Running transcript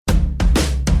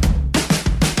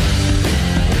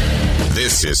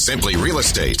This is Simply Real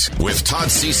Estate with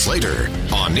Todd C. Slater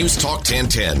on News Talk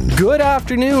 1010. Good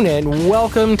afternoon and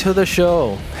welcome to the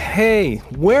show. Hey,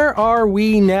 where are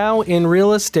we now in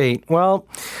real estate? Well,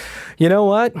 you know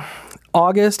what?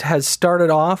 August has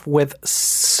started off with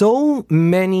so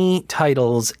many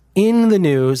titles in the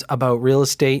news about real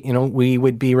estate. You know, we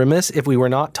would be remiss if we were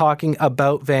not talking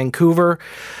about Vancouver,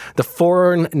 the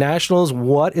foreign nationals.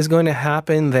 What is going to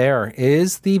happen there?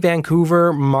 Is the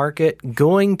Vancouver market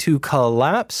going to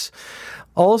collapse?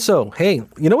 Also, hey,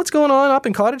 you know what's going on up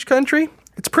in cottage country?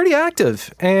 It's pretty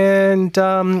active, and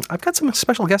I've got some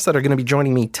special guests that are going to be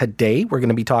joining me today. We're going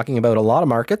to be talking about a lot of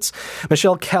markets.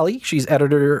 Michelle Kelly, she's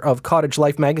editor of Cottage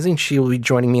Life magazine. She will be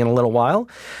joining me in a little while.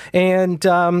 And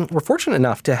we're fortunate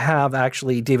enough to have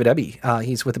actually David Eby.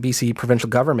 He's with the BC provincial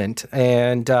government,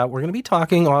 and we're going to be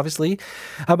talking, obviously,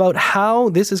 about how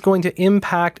this is going to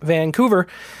impact Vancouver.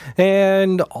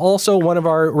 And also one of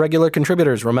our regular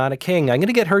contributors, Romana King. I'm going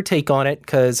to get her take on it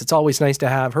because it's always nice to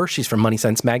have her. She's from Money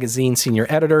Sense magazine, senior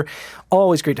editor.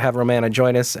 Always great to have Romana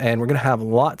join us, and we're going to have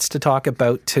lots to talk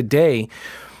about today.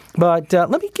 But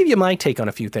let me give you my take on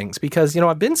a few things, because, you know,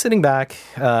 I've been sitting back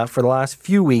for the last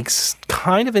few weeks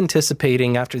kind of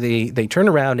anticipating after they turned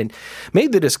around and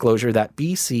made the disclosure that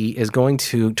BC is going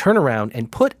to turn around and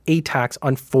put a tax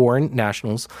on foreign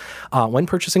nationals when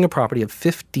purchasing a property of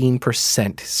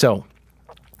 15%. So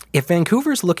if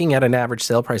Vancouver's looking at an average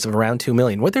sale price of around $2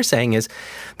 million, what they're saying is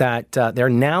that they're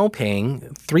now paying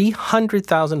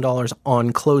 $300,000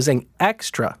 on closing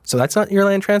extra. So that's not your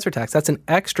land transfer tax. That's an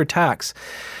extra tax.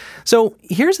 So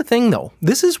here's the thing, though.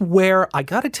 This is where I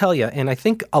got to tell you, and I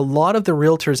think a lot of the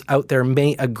realtors out there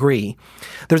may agree,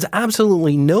 there's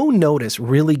absolutely no notice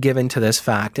really given to this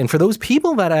fact. And for those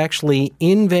people that actually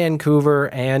in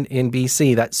Vancouver and in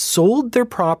BC that sold their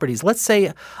properties, let's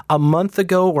say a month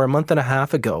ago or a month and a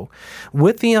half ago,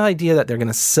 with the idea that they're going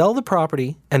to sell the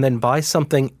property and then buy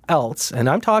something else, and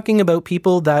I'm talking about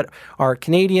people that are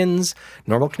Canadians,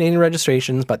 normal Canadian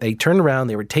registrations, but they turned around,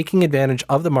 they were taking advantage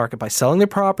of the market by selling their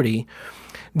property.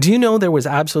 Do you know there was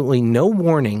absolutely no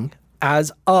warning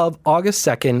as of August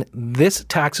 2nd, this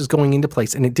tax is going into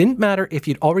place, and it didn't matter if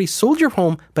you'd already sold your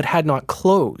home but had not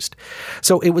closed.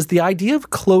 So it was the idea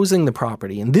of closing the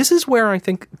property, and this is where I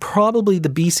think probably the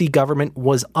BC government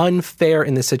was unfair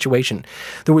in this situation.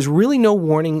 There was really no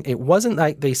warning. It wasn't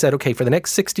like they said, okay, for the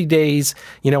next 60 days,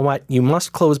 you know what, you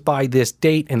must close by this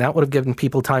date, and that would have given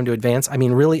people time to advance. I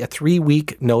mean, really a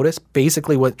 3-week notice,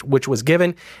 basically, which was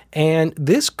given, and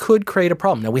this could create a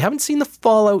problem. Now, we haven't seen the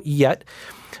fallout yet.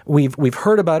 We've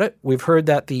heard about it. We've heard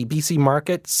that the BC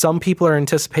market, some people are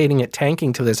anticipating it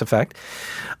tanking to this effect.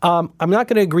 I'm not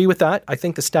going to agree with that. I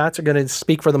think the stats are going to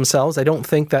speak for themselves. I don't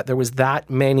think that there was that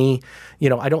many,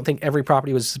 I don't think every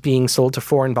property was being sold to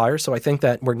foreign buyers. So I think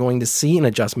that we're going to see an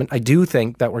adjustment. I do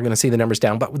think that we're going to see the numbers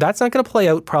down, but that's not going to play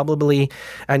out probably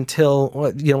until,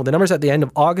 the numbers at the end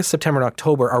of August, September, and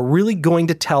October are really going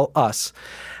to tell us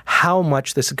how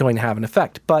much this is going to have an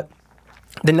effect. But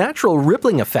the natural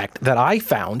rippling effect that I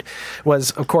found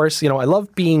was, of course, I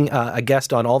love being a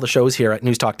guest on all the shows here at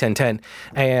News Talk 1010.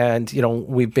 And,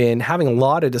 we've been having a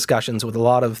lot of discussions with a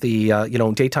lot of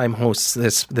the, daytime hosts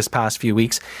this past few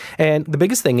weeks. And the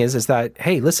biggest thing is that,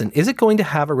 hey, listen, is it going to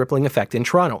have a rippling effect in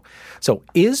Toronto? So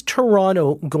is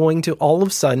Toronto going to all of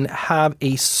a sudden have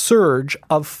a surge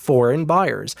of foreign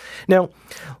buyers? Now,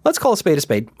 let's call a spade a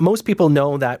spade. Most people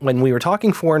know that when we were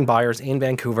talking foreign buyers in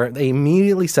Vancouver, they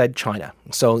immediately said China.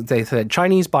 So they said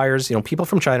Chinese buyers, people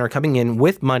from China are coming in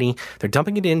with money. They're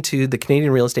dumping it into the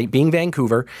Canadian real estate, being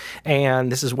Vancouver. And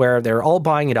this is where they're all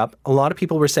buying it up. A lot of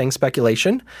people were saying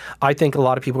speculation. I think a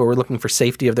lot of people were looking for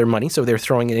safety of their money. So they're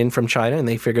throwing it in from China and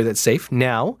they figured it's safe.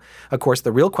 Now, of course,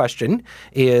 the real question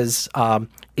is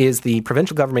the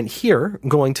provincial government here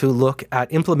going to look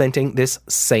at implementing this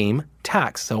same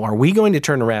tax? So are we going to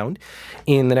turn around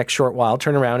in the next short while,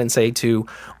 turn around and say to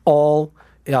all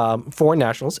foreign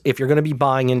nationals, if you're going to be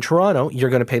buying in Toronto, you're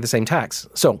going to pay the same tax?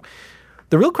 So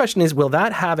the real question is, will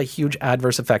that have a huge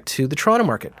adverse effect to the Toronto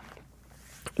market?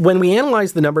 When we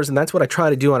analyze the numbers, and that's what I try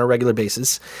to do on a regular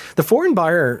basis, the foreign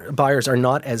buyers are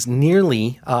not as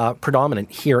nearly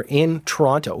predominant here in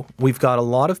Toronto. We've got a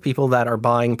lot of people that are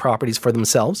buying properties for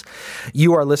themselves.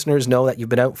 You, our listeners, know that you've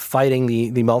been out fighting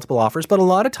the multiple offers, but a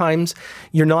lot of times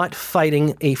you're not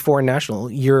fighting a foreign national.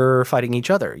 You're fighting each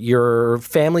other. Your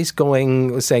family's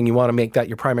saying you want to make that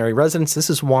your primary residence. This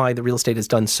is why the real estate has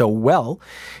done so well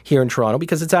here in Toronto,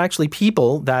 because it's actually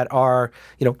people that are,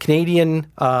 Canadian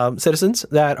citizens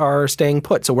that that are staying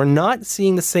put. So we're not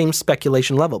seeing the same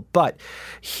speculation level. But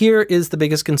here is the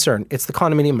biggest concern. It's the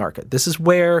condominium market. This is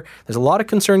where there's a lot of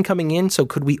concern coming in. So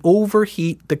could we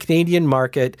overheat the Canadian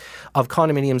market of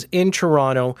condominiums in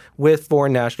Toronto with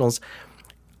foreign nationals?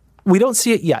 We don't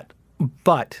see it yet.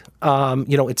 But,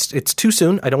 it's too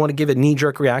soon. I don't want to give a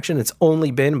knee-jerk reaction. It's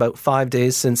only been about 5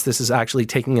 days since this is actually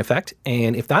taking effect.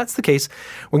 And if that's the case,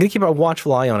 we're going to keep a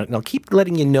watchful eye on it. And I'll keep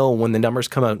letting you know when the numbers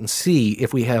come out and see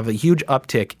if we have a huge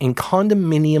uptick in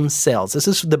condominium sales. This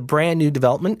is the brand new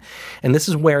development, and this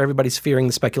is where everybody's fearing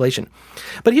the speculation.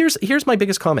 But here's my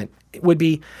biggest comment. It would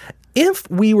be, if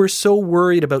we were so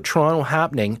worried about Toronto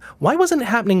happening, why wasn't it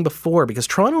happening before? Because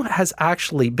Toronto has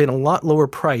actually been a lot lower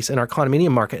price in our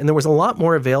condominium market, and there was a lot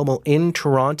more available in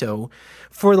Toronto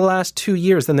for the last 2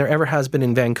 years than there ever has been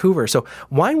in Vancouver. So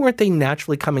why weren't they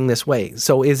naturally coming this way?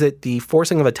 So is it the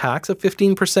forcing of a tax of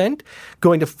 15%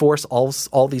 going to force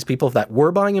all these people that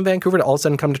were buying in Vancouver to all of a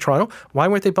sudden come to Toronto? Why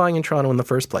weren't they buying in Toronto in the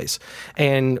first place?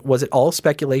 And was it all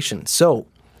speculation? So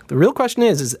the real question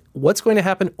is what's going to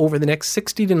happen over the next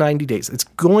 60 to 90 days? It's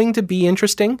going to be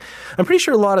interesting. I'm pretty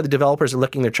sure a lot of the developers are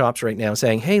licking their chops right now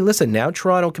saying, hey, listen, now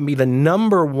Toronto can be the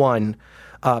number one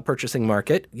purchasing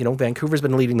market. Vancouver's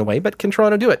been leading the way, but can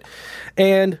Toronto do it?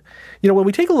 And, when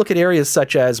we take a look at areas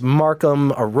such as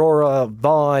Markham, Aurora,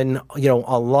 Vaughan,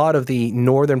 a lot of the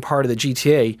northern part of the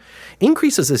GTA,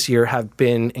 increases this year have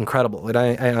been incredible. And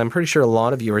I'm pretty sure a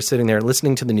lot of you are sitting there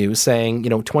listening to the news saying,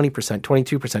 20%,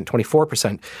 22%,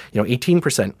 24%,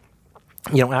 18%.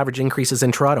 Average increases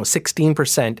in Toronto,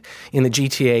 16% in the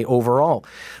GTA overall.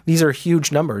 These are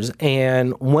huge numbers.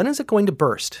 And when is it going to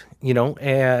burst?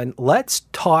 And let's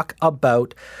talk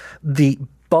about the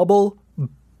bubble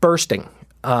bursting.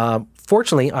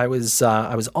 Fortunately, I was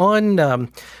on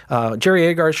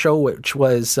Jerry Agar's show, which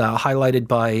was highlighted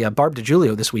by Barb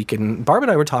DiGiulio this week, and Barb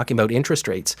and I were talking about interest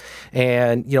rates.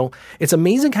 And it's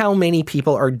amazing how many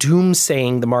people are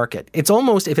doomsaying the market. It's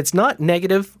almost, if it's not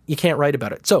negative, you can't write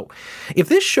about it. So, if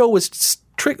this show was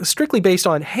strictly based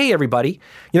on, hey everybody,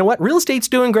 you know what, real estate's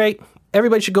doing great.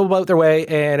 Everybody should go about their way,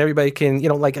 and everybody can, you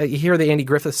hear the Andy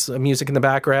Griffiths music in the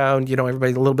background,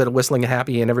 everybody a little bit of whistling and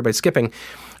happy, and everybody skipping.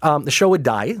 The show would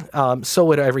die. So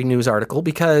would every news article,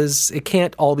 because it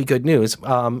can't all be good news.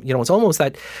 It's almost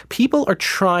that people are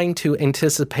trying to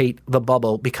anticipate the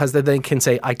bubble because then they can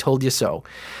say, "I told you so."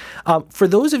 For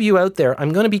those of you out there,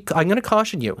 I'm going to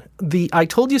caution you. The "I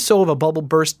told you so" of a bubble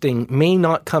bursting may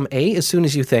not come as soon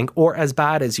as you think, or as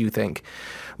bad as you think,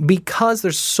 because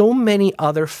there's so many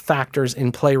other factors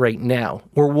in play right now.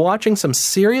 We're watching some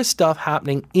serious stuff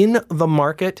happening in the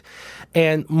market,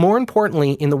 and more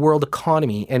importantly, in the world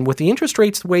economy. And with the interest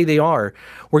rates the way they are,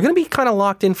 we're going to be kind of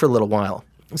locked in for a little while.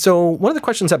 So one of the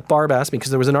questions that Barb asked me, because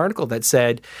there was an article that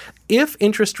said, if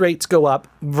interest rates go up,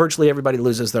 virtually everybody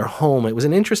loses their home. It was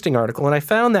an interesting article, and I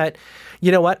found that,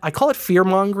 I call it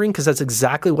fear-mongering because that's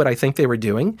exactly what I think they were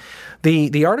doing.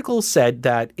 The article said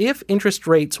that if interest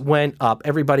rates went up,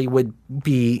 everybody would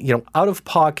be, out of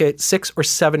pocket $600 or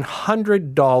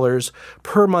 $700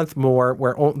 per month more,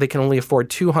 where they can only afford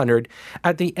 $200.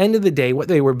 At the end of the day, what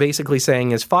they were basically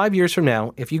saying is 5 years from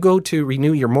now, if you go to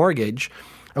renew your mortgage,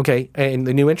 okay, and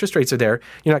the new interest rates are there,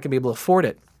 you're not going to be able to afford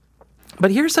it.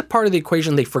 But here's the part of the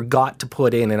equation they forgot to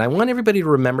put in, and I want everybody to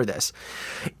remember this.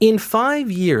 In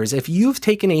 5 years, if you've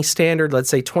taken a standard, let's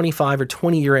say 25 or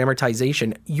 20-year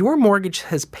amortization, your mortgage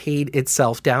has paid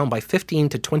itself down by 15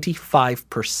 to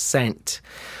 25%.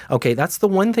 Okay, that's the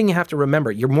one thing you have to remember.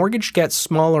 Your mortgage gets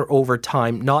smaller over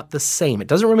time, not the same. It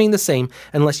doesn't remain the same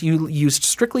unless you used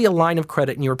strictly a line of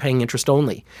credit and you were paying interest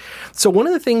only. So one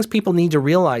of the things people need to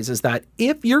realize is that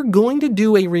if you're going to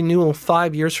do a renewal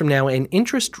 5 years from now and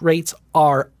interest rates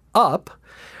are up,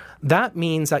 that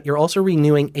means that you're also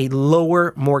renewing a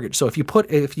lower mortgage. So if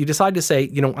you decide to say,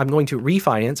 I'm going to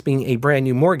refinance, being a brand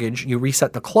new mortgage, you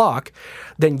reset the clock,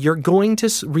 then you're going to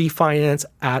refinance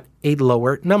at a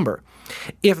lower number.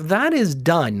 If that is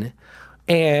done,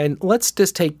 and let's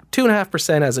just take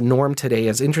 2.5% as a norm today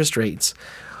as interest rates,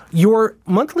 your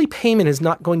monthly payment is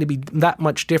not going to be that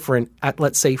much different at,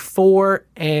 let's say,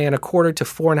 4.25% to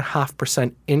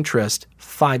 4.5% interest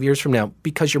 5 years from now,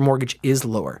 because your mortgage is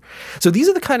lower. So these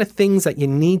are the kind of things that you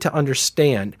need to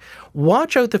understand.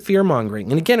 Watch out the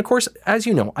fear-mongering. And again, of course, as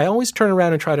you know, I always turn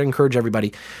around and try to encourage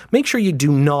everybody, make sure you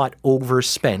do not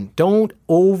overspend. Don't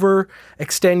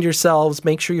overextend yourselves.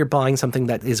 Make sure you're buying something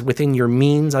that is within your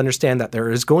means. Understand that there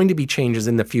is going to be changes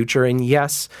in the future. And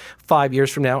yes, 5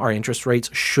 years from now, our interest rates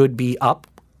should be up.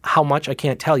 How much, I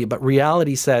can't tell you. But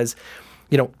reality says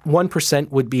 1%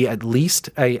 would be at least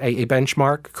a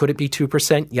benchmark. Could it be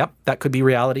 2%? Yep, that could be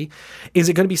reality. Is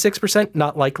it going to be 6%?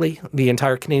 Not likely. The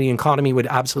entire Canadian economy would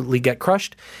absolutely get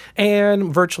crushed,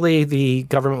 and virtually the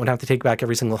government would have to take back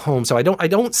every single home. So I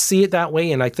don't see it that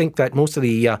way, and I think that most of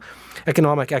the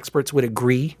economic experts would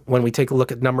agree when we take a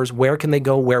look at numbers. Where can they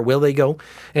go? Where will they go?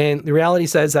 And the reality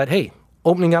says that, hey,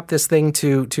 opening up this thing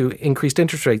to increased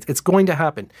interest rates, it's going to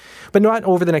happen, but not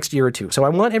over the next year or two. So I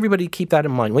want everybody to keep that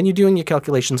in mind. When you're doing your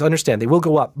calculations, understand they will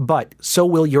go up, but so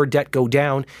will your debt go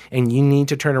down, and you need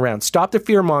to turn around. Stop the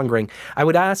fear-mongering. I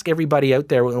would ask everybody out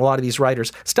there, with a lot of these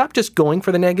writers, stop just going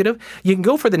for the negative. You can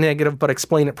go for the negative, but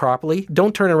explain it properly.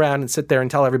 Don't turn around and sit there and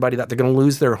tell everybody that they're going to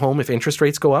lose their home if interest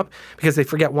rates go up, because they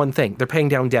forget one thing. They're paying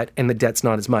down debt, and the debt's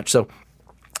not as much. So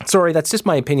sorry, that's just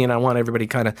my opinion. I want everybody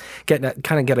to get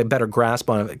a better grasp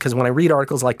on it, because when I read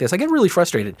articles like this, I get really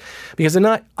frustrated because they're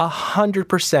not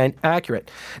 100%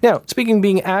 accurate. Now, speaking of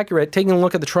being accurate, taking a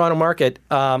look at the Toronto market,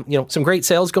 some great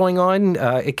sales going on.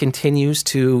 It continues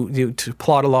to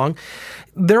plod along.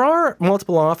 There are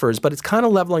multiple offers, but it's kind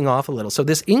of leveling off a little. So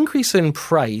this increase in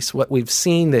price, what we've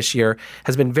seen this year,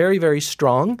 has been very, very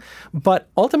strong. But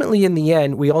ultimately, in the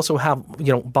end, we also have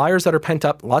buyers that are pent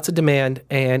up, lots of demand,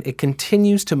 and it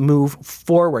continues to move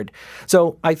forward.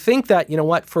 So I think that,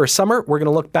 for summer, we're going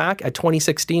to look back at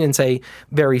 2016 and say,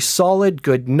 very solid,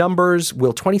 good numbers.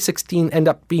 Will 2016 end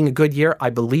up being a good year?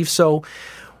 I believe so.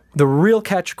 The real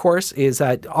catch, of course, is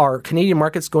that our Canadian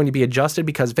market's going to be adjusted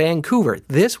because Vancouver,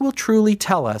 this will truly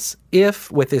tell us if,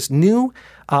 with this new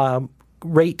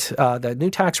rate, the new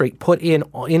tax rate put in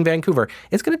Vancouver,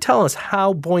 it's going to tell us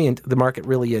how buoyant the market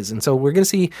really is. And so we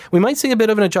might see a bit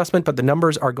of an adjustment, but the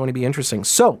numbers are going to be interesting.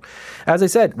 So, as I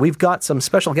said, we've got some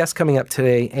special guests coming up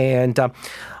today, and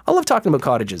I love talking about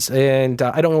cottages, and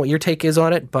I don't know what your take is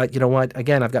on it, but you know what?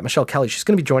 Again, I've got Michelle Kelly. She's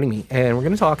going to be joining me, and we're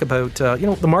going to talk about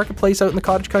the marketplace out in the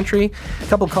cottage country, a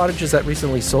couple of cottages that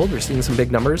recently sold. We're seeing some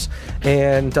big numbers,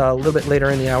 and a little bit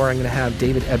later in the hour, I'm going to have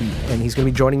David Eby, and he's going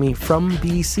to be joining me from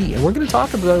BC, and we're going to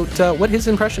talk about what his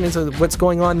impression is of what's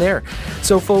going on there.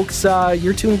 So, folks,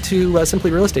 you're tuned to Simply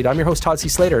Real Estate. I'm your host, Todd C.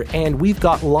 Slater, and we've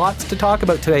got lots to talk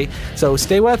about today, so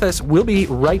stay with us. We'll be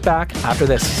right back after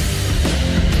this.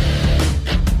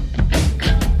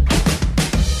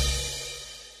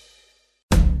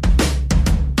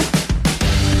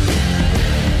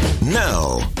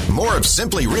 Now, more of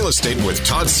Simply Real Estate with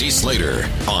Todd C. Slater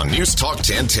on News Talk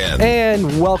 1010.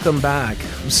 And welcome back.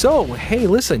 So, hey,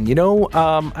 listen,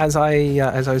 as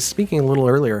I was speaking a little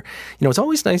earlier, it's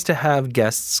always nice to have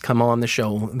guests come on the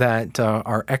show that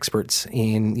are experts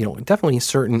in, definitely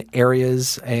certain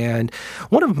areas. And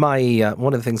one of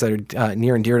the things that are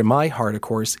near and dear to my heart, of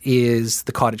course, is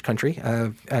the cottage country.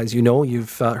 As you know,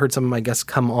 you've heard some of my guests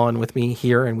come on with me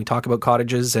here, and we talk about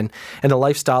cottages and the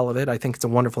lifestyle of it. I think it's a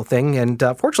wonderful thing. And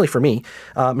fortunately for me,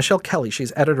 Michelle Kelly,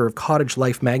 she's editor of Cottage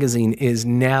Life magazine, is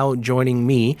now joining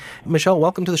me. Michelle,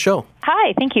 welcome to the show.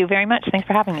 Hi, thank you very much. Thanks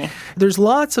for having me. There's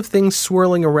lots of things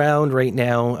swirling around right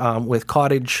now with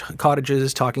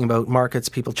cottages, talking about markets,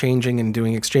 people changing and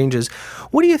doing exchanges.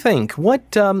 What do you think?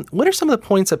 What are some of the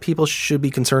points that people should be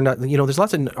concerned about? There's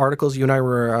lots of articles. You and I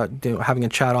were having a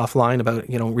chat offline about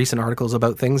recent articles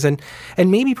about things, and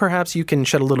maybe perhaps you can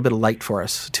shed a little bit of light for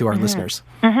us, to our listeners.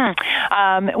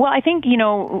 Mm-hmm. Well, I think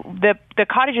the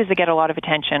cottages that get a lot of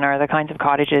attention are the kinds of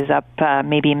cottages up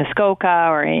maybe in Muskoka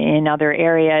or in other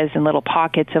areas and little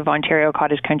pockets of Ontario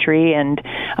cottage country, and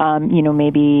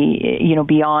maybe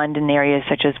beyond in areas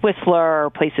such as Whistler or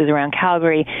places around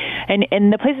Calgary,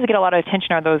 and the places that get a lot of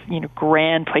attention are those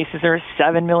grand places that are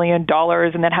 $7 million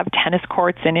and that have tennis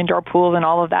courts and indoor pools and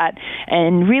all of that.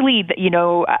 And really,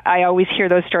 I always hear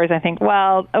those stories. I think,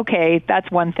 well, okay, that's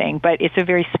one thing, but it's a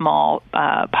very small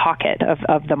pocket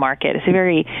of the market. It's a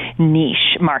very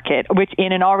niche market, which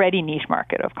in an already niche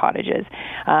market of cottages.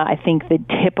 I think the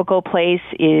typical place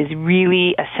is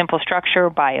really a simple structure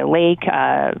by a lake,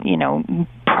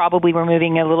 probably we're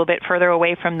moving a little bit further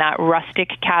away from that rustic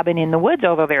cabin in the woods,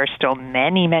 although there are still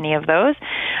many, many of those,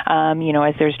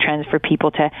 as there's trends for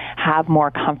people to have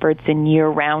more comforts and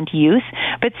year-round use.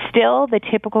 But still, the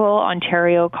typical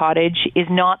Ontario cottage is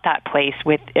not that place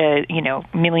with a,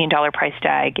 $1 million price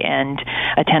tag and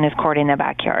a tennis court in the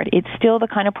backyard. It's still the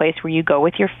kind of place where you go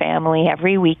with your family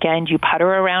every weekend, you putter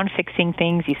around fixing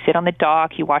things, you sit on the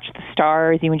dock, you watch the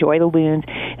stars, you enjoy the loons.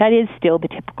 That is still the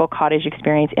typical cottage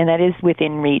experience, and that is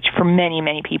within reach for many,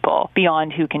 many people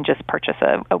beyond who can just purchase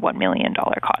a $1 million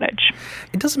cottage.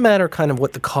 It doesn't matter kind of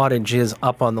what the cottage is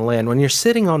up on the land. When you're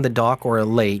sitting on the dock or a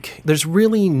lake, there's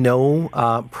really no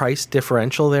price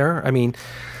differential there. I mean,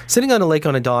 Sitting on a lake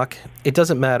on a dock, it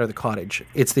doesn't matter the cottage.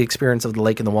 It's the experience of the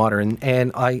lake and the water.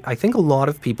 And I think a lot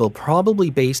of people, probably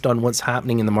based on what's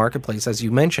happening in the marketplace, as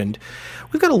you mentioned,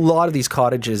 we've got a lot of these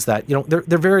cottages that,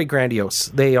 they're very grandiose.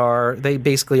 They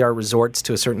basically are resorts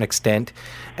to a certain extent.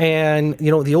 And,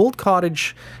 the old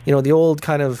cottage, the old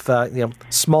kind of,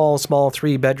 small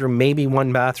 3-bedroom, maybe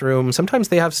 1 bathroom. Sometimes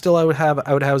they still have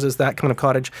outhouses, that kind of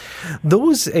cottage.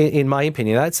 Those, in my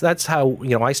opinion, that's how,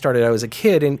 I started out as a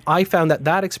kid. And I found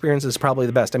that experience is probably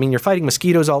the best. I mean, you're fighting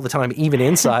mosquitoes all the time, even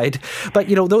inside. But,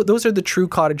 those are the true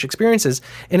cottage experiences.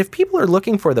 And if people are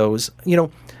looking for those,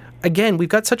 again, we've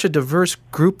got such a diverse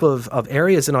group of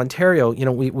areas in Ontario.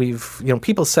 We've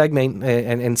people segment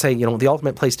and say, the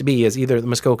ultimate place to be is either the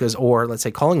Muskokas or, let's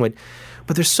say, Collingwood.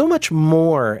 But there's so much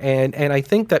more, and I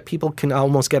think that people can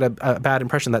almost get a bad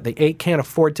impression that they can't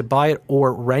afford to buy it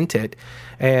or rent it.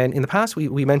 And in the past,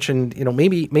 we mentioned,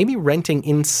 maybe renting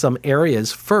in some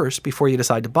areas first before you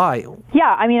decide to buy.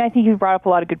 Yeah, I mean, I think you brought up a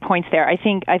lot of good points there. I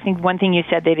think one thing you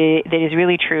said that is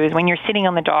really true is when you're sitting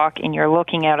on the dock and you're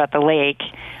looking out at the lake,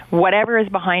 whatever is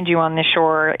behind you on the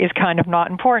shore is kind of not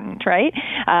important, right?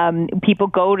 People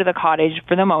go to the cottage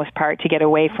for the most part to get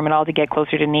away from it all, to get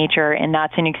closer to nature, and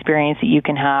that's an experience that you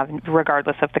can have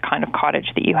regardless of the kind of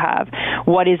cottage that you have.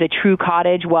 What is a true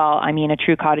cottage? Well, I mean, a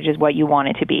true cottage is what you want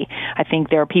it to be. I think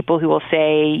there are people who will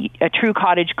say a true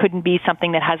cottage couldn't be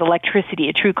something that has electricity.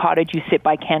 A true cottage, you sit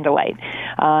by candlelight.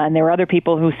 And there are other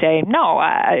people who say, no,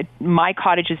 my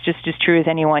cottage is just as true as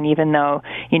anyone, even though,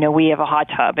 we have a hot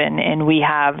tub and we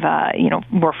have,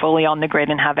 we're fully on the grid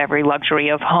and have every luxury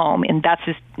of home. And that's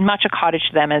as much a cottage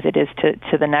to them as it is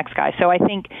to the next guy. So I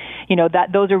think,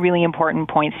 that those are really important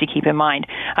points to keep in mind.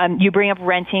 You bring up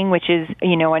renting, which is,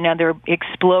 another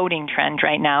exploding trend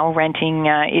right now. Renting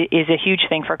is a huge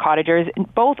thing for cottagers,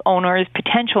 both owners,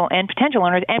 potential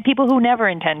owners, and people who never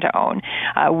intend to own.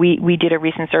 We did a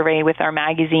recent survey with our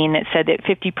magazine that said that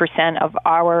 50% of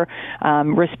our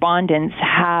respondents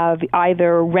have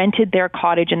either rented their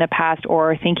cottage in the past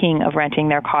or are thinking of renting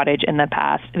their cottage in the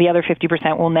past. The other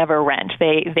 50% will never rent.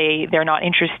 They're not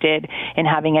interested in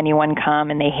having anyone come,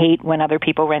 and they hate when other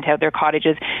people rent out their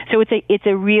cottages. So it's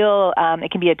a real,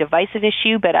 it can be a divisive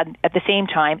issue, but at the same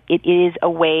time, it is a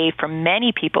way for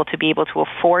many people to be able to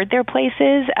afford their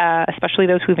places, especially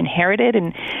those who've inherited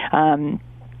and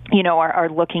are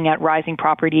looking at rising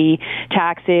property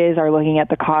taxes, are looking at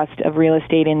the cost of real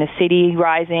estate in the city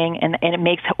rising, and it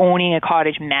makes owning a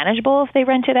cottage manageable if they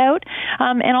rent it out.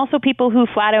 And also people who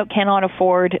flat out cannot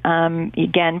afford,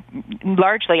 again,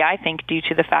 largely I think due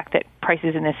to the fact that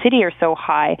prices in the city are so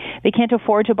high, they can't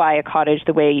afford to buy a cottage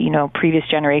the way, previous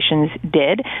generations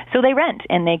did. So they rent,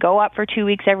 and they go up for 2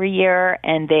 weeks every year,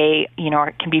 and they,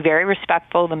 can be very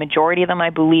respectful. The majority of them, I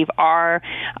believe, are,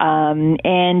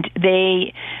 and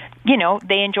they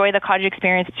enjoy the cottage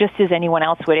experience just as anyone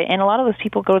else would. And a lot of those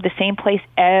people go to the same place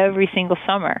every single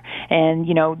summer. And,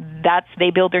 they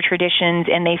build their traditions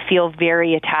and they feel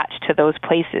very attached to those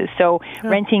places. So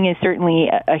renting is certainly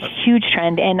a huge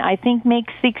trend, and I think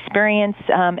makes the experience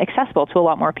accessible to a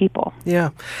lot more people. Yeah.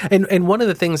 And one of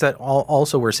the things that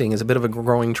also we're seeing is a bit of a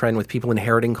growing trend with people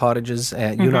inheriting cottages. You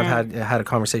and I had a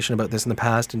conversation about this in the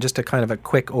past, and just a kind of a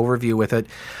quick overview with it.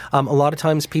 A lot of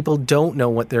times people don't know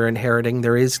what they're inheriting.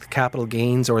 There is capital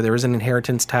gains, or there is an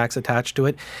inheritance tax attached to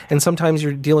it. And sometimes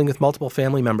you're dealing with multiple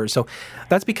family members. So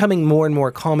that's becoming more and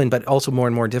more common, but also more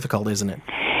and more difficult, isn't it?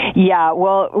 Yeah,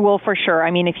 well, for sure.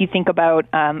 I mean, if you think about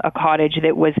a cottage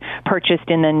that was purchased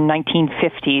in the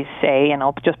 1950s, say, and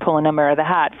I'll just pull a number out of the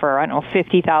hat for,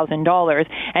 $50,000,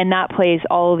 and that place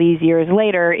all these years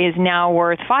later is now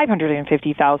worth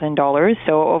 $550,000.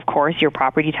 So, of course, your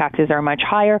property taxes are much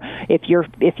higher. If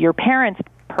your parents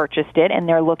purchased it and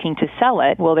they're looking to sell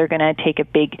it, well, they're going to take a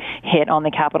big hit on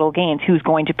the capital gains. Who's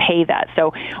going to pay that?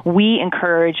 So we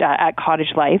encourage at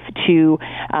Cottage Life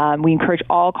we encourage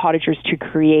all cottagers to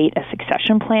create a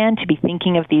succession plan, to be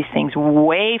thinking of these things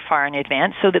way far in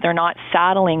advance so that they're not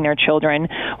saddling their children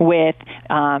with,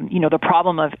 the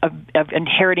problem of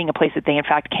inheriting a place that they in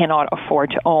fact cannot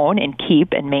afford to own and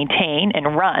keep and maintain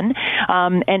and run.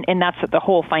 And that's the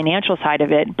whole financial side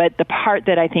of it. But the part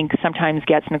that I think sometimes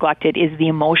gets neglected is the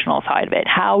emotional side of it.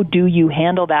 How do you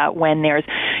handle that when there's,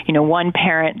 one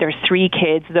parent, there's 3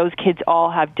 kids, those kids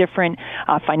all have different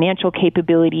financial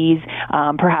capabilities.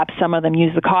 Perhaps some of them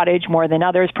use the cottage more than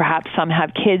others. Perhaps some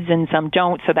have kids and some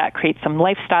don't, so that creates some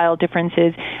lifestyle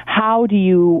differences. How do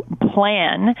you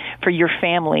plan for your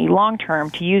family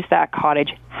long-term to use that cottage?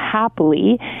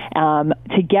 happily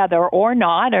together or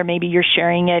not, or maybe you're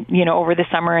sharing it, over the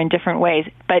summer in different ways.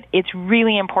 But it's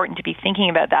really important to be thinking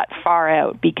about that far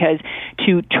out, because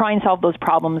to try and solve those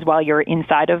problems while you're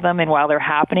inside of them and while they're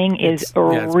happening is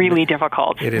really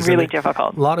difficult. It is really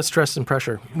difficult. A lot of stress and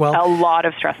pressure. Well, a lot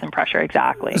of stress and pressure,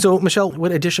 exactly. So, Michelle,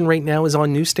 what edition right now is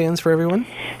on newsstands for everyone?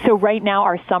 So right now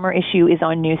our summer issue is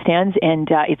on newsstands, and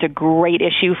it's a great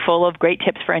issue full of great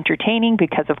tips for entertaining,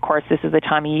 because, of course, this is the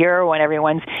time of year when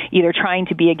everyone's either trying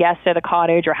to be a guest at a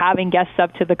cottage or having guests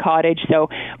up to the cottage. So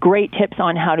great tips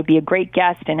on how to be a great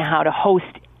guest and how to host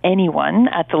anyone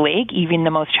at the lake, even the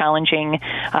most challenging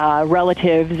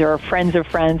relatives or friends of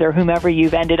friends or whomever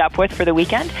you've ended up with for the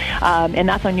weekend. And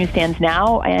that's on newsstands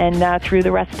now and through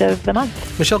the rest of the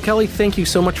month. Michelle Kelly, thank you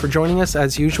so much for joining us.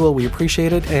 As usual, we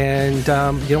appreciate it. And,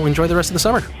 enjoy the rest of the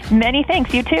summer. Many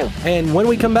thanks. You too. And when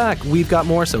we come back, we've got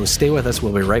more, so stay with us.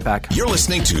 We'll be right back. You're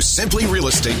listening to Simply Real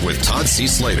Estate with Todd C.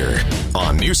 Slater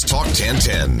on News Talk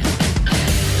 1010.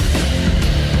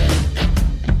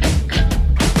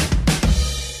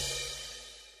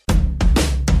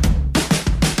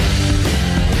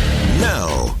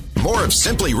 More of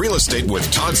Simply Real Estate with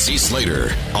Todd C. Slater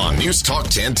on News Talk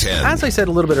 1010. As I said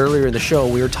a little bit earlier in the show,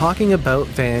 we were talking about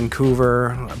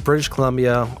Vancouver, British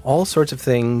Columbia, all sorts of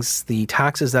things, the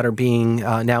taxes that are being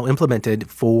now implemented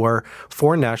for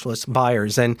foreign nationalist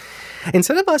buyers. And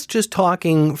instead of us just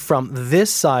talking from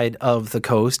this side of the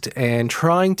coast and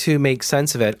trying to make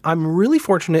sense of it, I'm really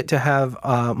fortunate to have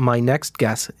my next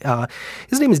guest.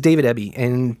 His name is David Eby,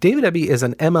 and David Eby is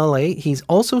an MLA. He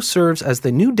also serves as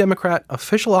the New Democrat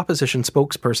official opposition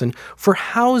spokesperson for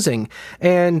housing.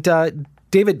 And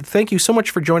David, thank you so much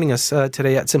for joining us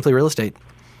today at Simply Real Estate.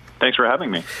 Thanks for having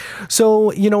me. So,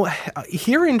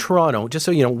 here in Toronto, just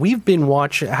so you know, we've been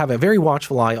have a very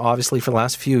watchful eye, obviously, for the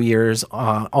last few years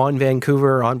on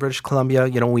Vancouver, on British Columbia.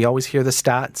 We always hear the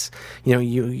stats.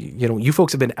 You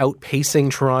folks have been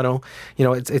outpacing Toronto.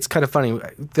 It's kind of funny.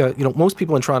 Most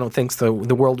people in Toronto thinks the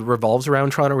world revolves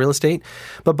around Toronto real estate,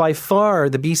 but by far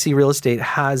the BC real estate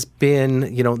has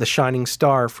been, the shining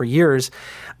star for years.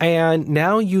 And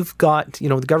now you've got,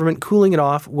 the government cooling it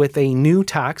off with a new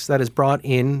tax that is brought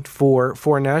in for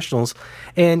foreign nationals.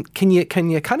 And can you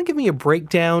kind of give me a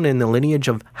breakdown in the lineage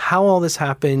of how all this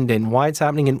happened and why it's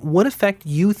happening and what effect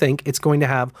you think it's going to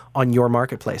have on your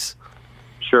marketplace?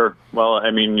 Sure. Well,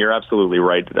 you're absolutely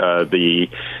right. The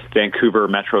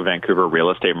Metro Vancouver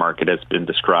real estate market has been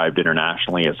described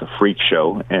internationally as a freak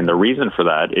show. And the reason for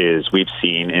that is we've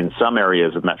seen in some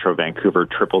areas of Metro Vancouver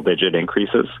triple-digit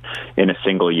increases in a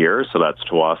single year. So that's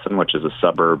Tsawwassen, which is a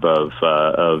suburb of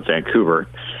Vancouver.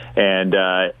 And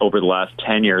over the last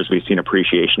 10 years, we've seen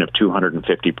appreciation of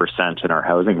 250% in our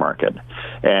housing market.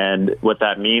 And what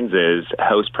that means is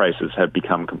house prices have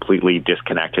become completely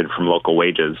disconnected from local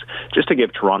wages. Just to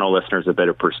give Toronto listeners a bit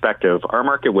of perspective, our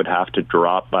market would have to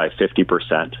drop by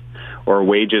 50%, or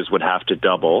wages would have to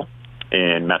double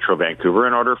in Metro Vancouver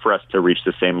in order for us to reach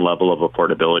the same level of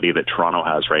affordability that Toronto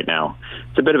has right now.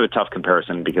 It's a bit of a tough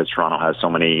comparison because Toronto has so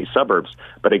many suburbs,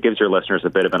 but it gives your listeners a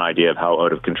bit of an idea of how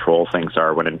out of control things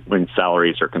are when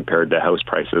salaries are compared to house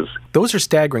prices. Those are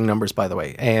staggering numbers, by the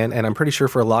way, and I'm pretty sure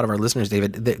for a lot of our listeners,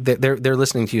 David, they're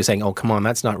listening to you saying, "Oh, come on,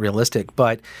 that's not realistic."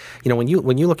 But when you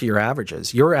look at your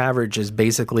averages, your average is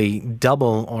basically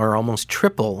double or almost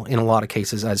triple in a lot of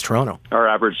cases as Toronto. Our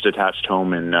average detached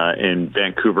home in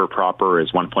Vancouver proper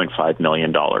is $1.5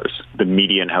 million. The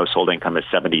median household income is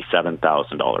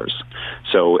 $77,000.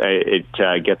 So it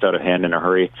gets out of hand in a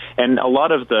hurry. And a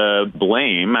lot of the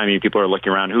blame, people are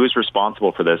looking around, who is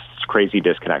responsible for this crazy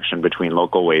disconnection between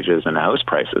local wages and house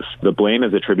prices? The blame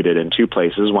is attributed in two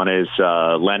places. One is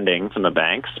lending from the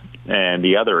banks, and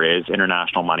the other is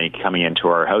international money coming into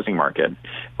our housing market,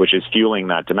 which is fueling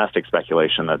that domestic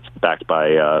speculation that's backed by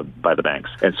the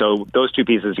banks. And so those two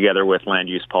pieces together with land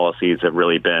use policies have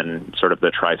really been sort of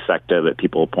the trifecta that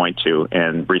people point to.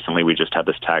 And recently we just had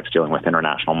this tax dealing with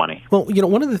international money. Well,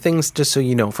 one of the things, just so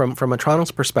you know, from a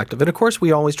Toronto's perspective, and of course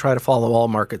we always try to follow all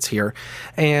markets here,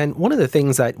 and one of the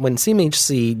things that when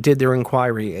CMHC did their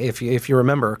inquiry, if you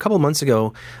remember, a couple of months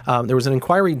ago, there was an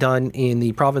inquiry done in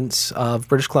the province of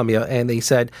British Columbia, and they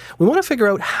said, we want to figure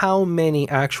out how many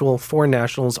actual foreign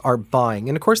nationals are buying.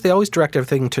 And of course, they always direct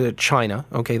everything to China.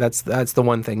 Okay, that's the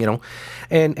one thing,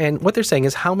 And what they're saying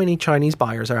is how many Chinese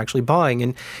buyers are actually buying.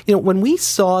 And, when we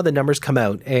saw the numbers come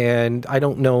out, and I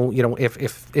don't know,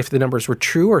 if the numbers were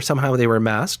true or somehow they were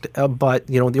masked, but,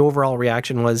 the overall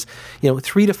reaction was,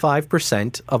 3 to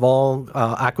 5% of all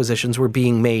acquisitions were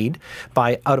being made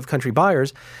by out-of-country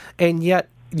buyers. And yet,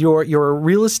 your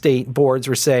real estate boards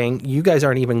were saying you guys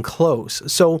aren't even close.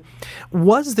 So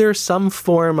was there some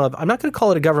form of, I'm not going to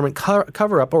call it a government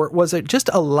cover-up, or was it just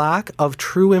a lack of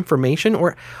true information?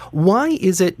 Or why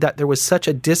is it that there was such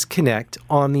a disconnect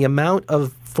on the amount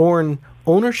of foreign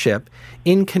ownership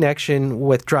in connection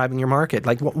with driving your market?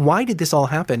 Like, why did this all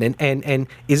happen? And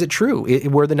is it true?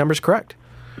 Were the numbers correct?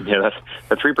 Yeah,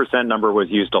 the 3% number was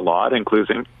used a lot,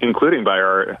 including by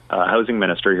our housing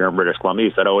minister here in British Columbia.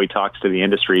 He said, he talks to the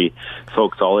industry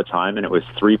folks all the time, and it was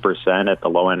 3% at the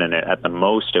low end, and at the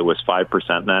most it was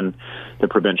 5%. Then the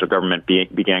provincial government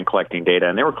began collecting data,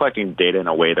 and they were collecting data in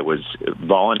a way that was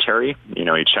voluntary. You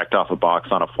checked off a box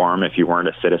on a form if you weren't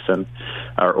a citizen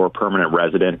or permanent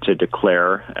resident to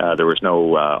declare. There was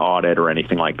no audit or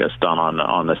anything like this done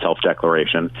on the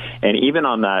self-declaration. And even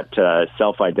on that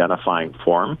self-identifying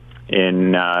form,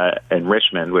 in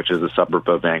Richmond, which is a suburb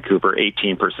of Vancouver,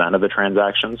 18% of the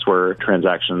transactions were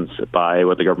transactions by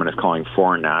what the government is calling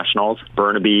foreign nationals.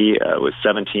 Burnaby was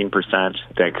 17%.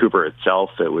 Vancouver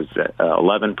itself, it was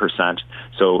 11%.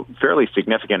 So fairly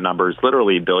significant numbers,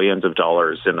 literally billions of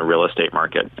dollars in the real estate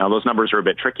market. Now, those numbers are a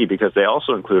bit tricky because they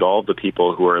also include all of the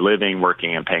people who are living,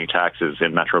 working, and paying taxes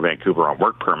in Metro Vancouver on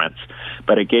work permits.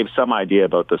 But it gave some idea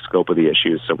about the scope of the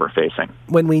issues that we're facing.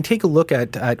 When we take a look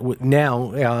at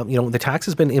now, the tax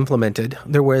has been implemented.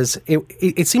 There was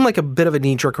it seemed like a bit of a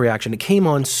knee-jerk reaction. It came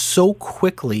on so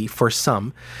quickly for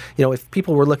some. If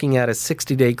people were looking at a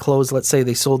 60-day close, let's say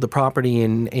they sold the property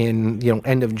in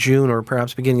end of June or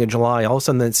perhaps beginning of July, all of a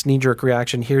sudden this knee-jerk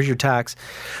reaction, here's your tax.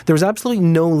 There was absolutely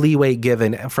no leeway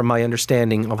given, from my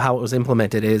understanding of how it was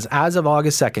implemented, is as of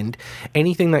August 2nd,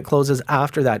 anything that closes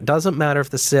after that, doesn't matter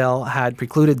if the sale had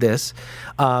precluded this,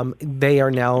 they are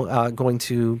now going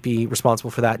to be responsible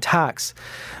for that tax.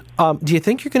 Do you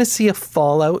think you're going to see a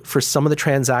fallout for some of the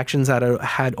transactions that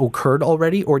had occurred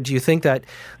already? Or do you think that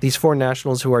these foreign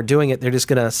nationals who are doing it, they're just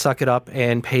going to suck it up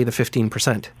and pay the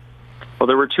 15%? Well,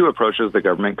 there were two approaches the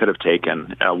government could have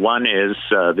taken. One is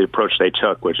the approach they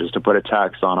took, which is to put a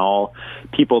tax on all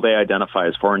people they identify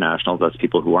as foreign nationals. That's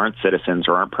people who aren't citizens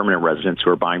or aren't permanent residents who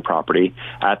are buying property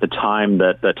at the time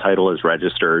that the title is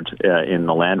registered in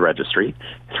the land registry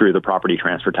through the property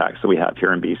transfer tax that we have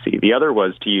here in BC. The other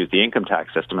was to use the income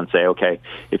tax system and say, okay,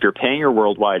 if you're paying your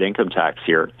worldwide income tax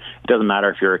here, it doesn't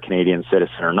matter if you're a Canadian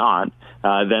citizen or not,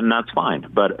 then that's fine.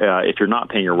 But if you're not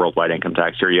paying your worldwide income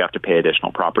tax here, you have to pay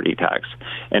additional property tax.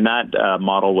 And that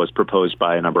model was proposed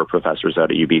by a number of professors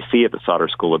out at UBC at the Sauder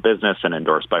School of Business and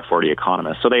endorsed by 40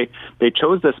 economists. So they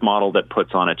chose this model that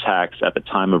puts on a tax at the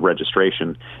time of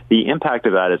registration. The impact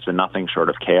of that has been nothing short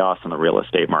of chaos in the real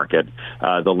estate market.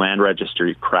 The land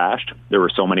registry crashed. There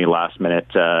were so many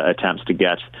last-minute attempts to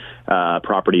get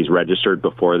properties registered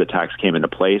before the tax came into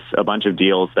place. A bunch of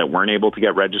deals that weren't able to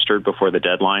get registered before the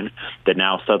deadline that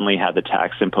now suddenly had the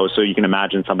tax imposed. So you can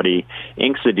imagine somebody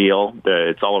inks a deal.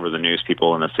 It's all over the news,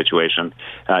 people in this situation.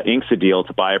 Inks a deal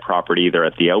to buy a property. They're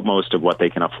at the outmost of what they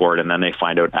can afford, and then they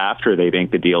find out after they've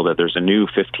inked the deal that there's a new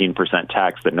 15%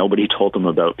 tax that nobody told them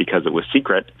about because it was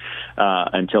secret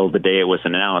until the day it was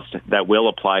announced that will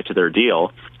apply to their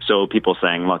deal. So people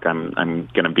saying, look, I'm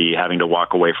going to be having to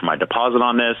walk away from my deposit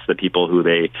on this. The people who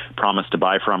they promised to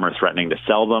buy from are threatening to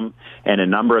sell them. And a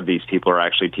number of these people are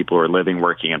actually people who are living,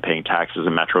 working, and paying taxes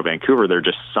in Metro Vancouver. They're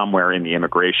just somewhere in the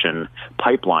immigration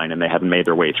pipeline, and they haven't made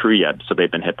their way through yet, so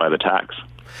they've been hit by the tax.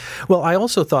 Well, I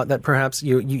also thought that perhaps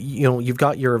you've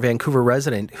got your Vancouver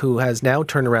resident who has now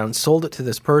turned around, sold it to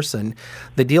this person.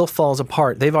 The deal falls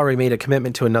apart. They've already made a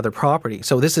commitment to another property.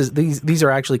 So these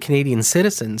are actually Canadian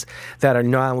citizens that are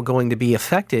now going to be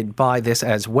affected by this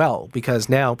as well, because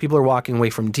now people are walking away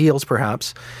from deals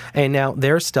perhaps, and now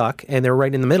they're stuck and they're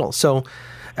right in the middle. So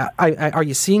are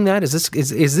you seeing that? Is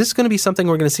this going to be something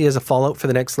we're going to see as a fallout for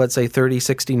the next, let's say, 30,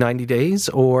 60, 90 days,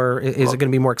 or is it going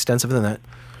to be more extensive than that?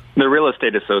 The Real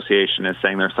Estate Association is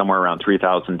saying there's somewhere around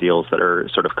 3,000 deals that are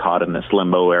sort of caught in this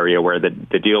limbo area where the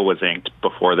deal was inked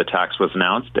before the tax was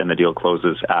announced and the deal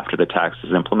closes after the tax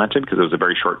is implemented, because it was a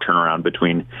very short turnaround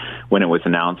between when it was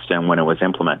announced and when it was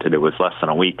implemented. It was less than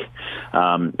a week.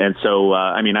 And so,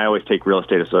 I always take Real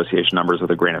Estate Association numbers with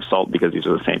a grain of salt because these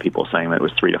are the same people saying that it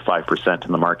was 3 to 5%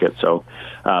 in the market. So,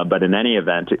 but in any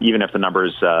event, even if the number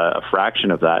is a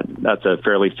fraction of that, that's a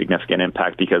fairly significant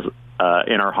impact because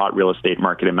in our hot real estate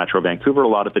market in Metro Vancouver, a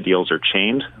lot of the deals are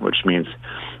chained, which means,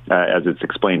 as it's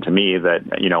explained to me, that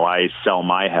I sell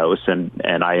my house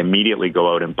and I immediately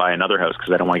go out and buy another house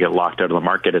because I don't want to get locked out of the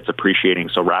market. It's appreciating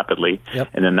so rapidly. Yep.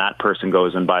 And then that person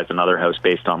goes and buys another house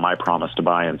based on my promise to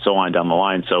buy, and so on down the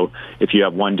line. So if you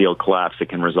have one deal collapse, it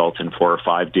can result in 4 or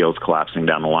 5 deals collapsing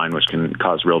down the line, which can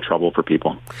cause real trouble for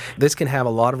people. This can have a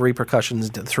lot of repercussions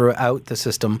throughout the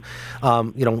system.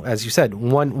 As you said,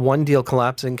 one deal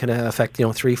collapsing can affect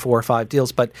 3, 4, 5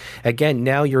 deals. But again,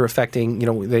 now you're affecting.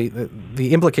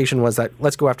 The implication was that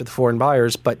let's go after the foreign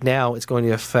buyers, but now it's going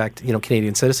to affect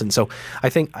Canadian citizens. So I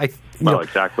think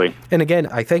exactly. And again,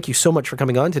 I thank you so much for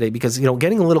coming on today because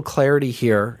getting a little clarity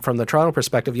here from the Toronto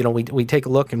perspective. We take a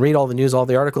look and read all the news, all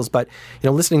the articles, but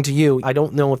listening to you, I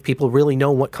don't know if people really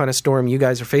know what kind of storm you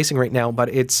guys are facing right now. But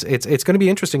it's going to be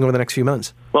interesting over the next few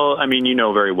months. Well, I mean, you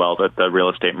know very well that the real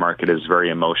estate market is very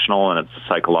emotional and it's a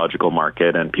psychological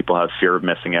market, and people have fear of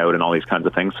missing out and all these kinds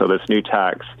of things. So this new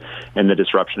tax and the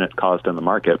disruption it caused in the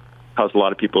market caused a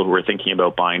lot of people who were thinking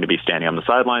about buying to be standing on the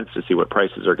sidelines to see what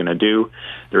prices are going to do.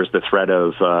 There's the threat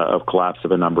of collapse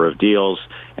of a number of deals.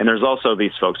 And there's also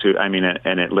these folks who, and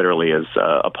it literally is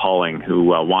appalling, who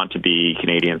want to be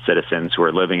Canadian citizens, who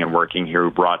are living and working here,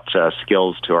 who brought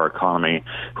skills to our economy,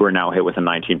 who are now hit with a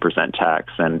 19%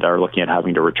 tax and are looking at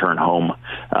having to return home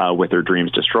with their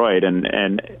dreams destroyed. And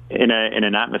in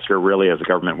an atmosphere really as a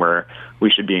government where we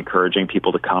should be encouraging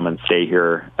people to come and stay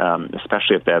here,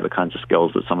 especially if they have the kinds of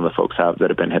skills that some of the folks have that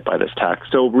have been hit by this tax.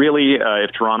 So really,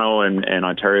 if Toronto and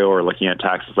Ontario are looking at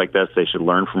taxes like this, they should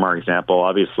learn from our example.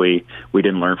 Obviously, we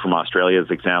didn't learn from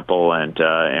Australia's example,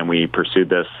 and we pursued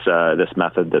this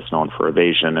method that's known for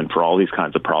evasion and for all these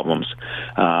kinds of problems.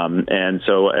 And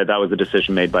so that was a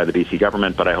decision made by the BC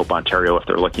government, but I hope Ontario, if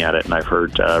they're looking at it, and I've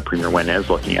heard Premier Wynne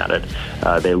is looking at it,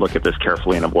 they look at this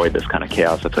carefully and avoid this kind of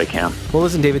chaos if they can. Well,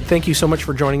 listen, David, thank you so much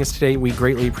for joining us today. We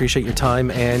greatly appreciate your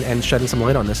time and shedding some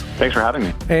light on this. Thanks for having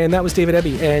me. And that was David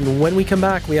Eby. And when we come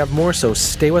back, we have more, so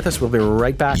stay with us. We'll be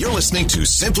right back. You're listening to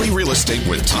Simply Real Estate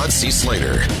with Todd C.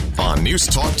 Slater on News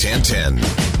Talk 1010.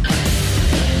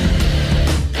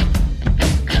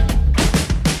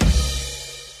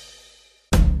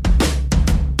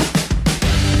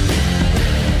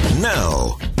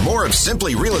 Now, more of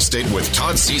Simply Real Estate with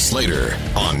Todd C. Slater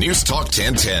on News Talk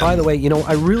 1010. By the way,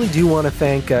 I really do want to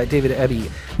thank David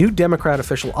Eby, new Democrat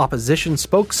official opposition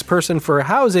spokesperson for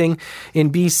housing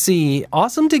in BC.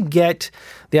 Awesome to get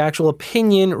the actual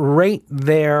opinion right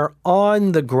there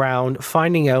on the ground,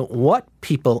 finding out what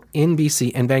people in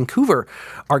BC and Vancouver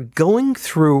are going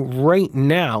through right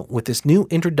now with this new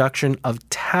introduction of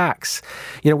tax.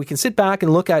 We can sit back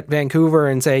and look at Vancouver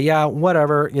and say, yeah,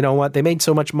 whatever, they made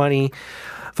so much money.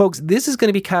 Folks, this is going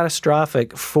to be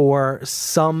catastrophic for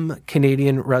some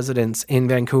Canadian residents in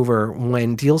Vancouver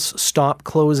when deals stop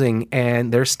closing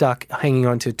and they're stuck hanging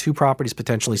on to 2 properties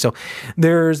potentially. So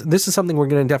this is something we're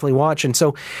going to definitely watch. And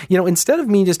so, instead of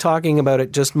me just talking about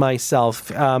it just myself,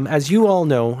 as you all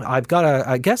know, I've got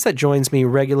a guest that joins me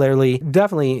regularly,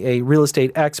 definitely a real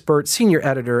estate expert, senior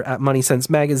editor at Money Sense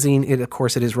Magazine. Of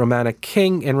course, it is Romana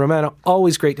King. And Romana,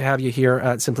 always great to have you here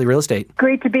at Simply Real Estate.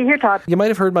 Great to be here, Todd. You might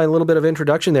have heard my little bit of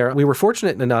introduction there. We were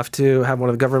fortunate enough to have one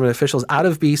of the government officials out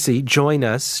of BC join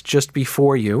us just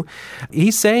before you.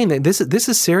 He's saying that this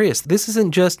is serious. This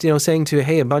isn't just, saying to,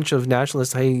 hey, a bunch of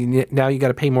nationalists, hey, now you got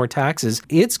to pay more taxes.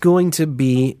 It's going to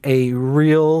be a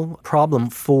real problem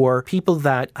for people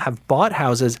that have bought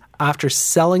houses after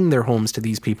selling their homes to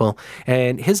these people.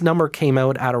 And his number came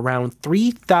out at around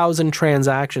 3,000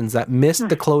 transactions that missed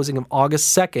the closing of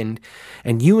August 2nd.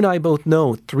 And you and I both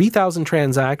know 3,000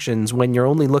 transactions, when you're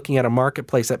only looking at a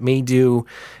marketplace that may do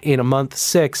in a month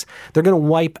 6, they're going to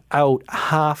wipe out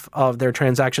half of their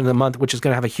transactions in a month, which is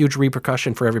going to have a huge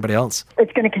repercussion for everybody else.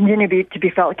 It's going to continue to be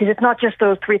felt because it's not just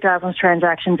those 3,000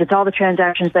 transactions, it's all the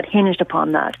transactions that hinged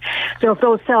upon that. So if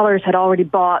those sellers had already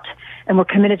bought and were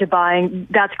committed to buying,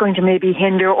 that's going to maybe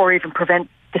hinder or even prevent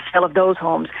the sale of those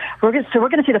homes. We're going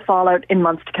to see the fallout in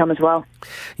months to come as well.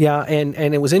 Yeah, and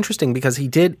it was interesting because he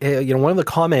did, one of the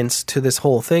comments to this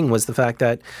whole thing was the fact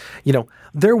that,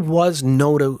 there was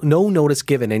no notice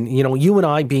given. And, you and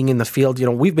I being in the field,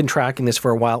 we've been tracking this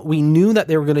for a while. We knew that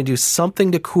they were going to do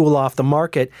something to cool off the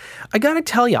market. I got to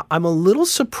tell you, I'm a little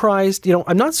surprised.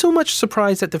 I'm not so much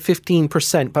surprised at the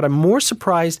 15%, but I'm more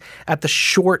surprised at the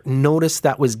short notice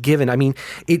that was given. I mean,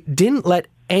 it didn't let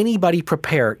anybody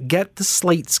prepare, get the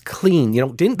slates clean.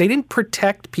 They didn't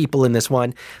protect people in this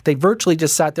one. They virtually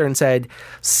just sat there and said,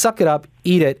 suck it up,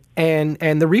 eat it. And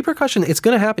the repercussion, it's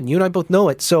going to happen. You and I both know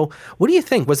it. So what do you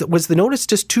think? Was the notice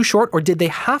just too short, or did they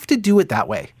have to do it that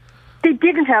way? They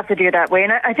didn't have to do it that way,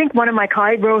 and I think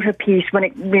I wrote a piece when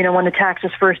the tax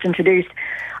was first introduced.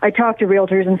 I talked to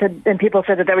realtors and people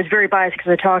said that was very biased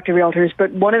because I talked to realtors. But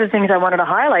one of the things I wanted to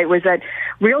highlight was that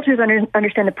realtors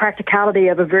understand the practicality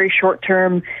of a very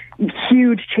short-term,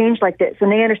 huge change like this,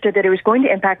 and they understood that it was going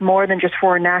to impact more than just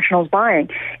foreign nationals buying.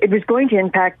 It was going to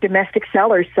impact domestic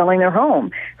sellers selling their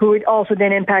home, who would also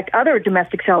then impact other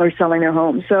domestic sellers selling their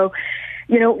homes. So,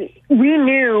 we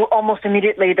knew almost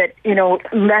immediately that,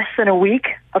 less than a week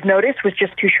of notice was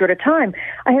just too short a time.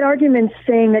 I had arguments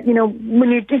saying that,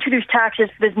 when you introduce taxes,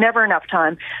 there's never enough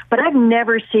time. But I've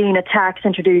never seen a tax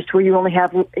introduced where you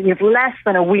have less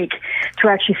than a week to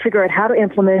actually figure out how to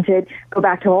implement it, go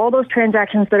back to all those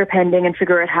transactions that are pending and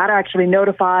figure out how to actually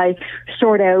notify,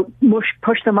 sort out,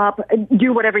 push them up,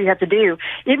 do whatever you have to do.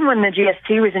 Even when the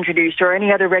GST was introduced or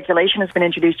any other regulation has been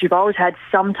introduced, you've always had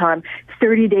some time,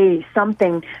 30 days, something,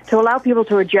 to allow people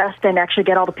to adjust and actually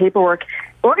get all the paperwork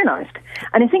organized.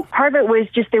 And I think part of it was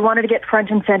just they wanted to get front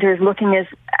and center, looking as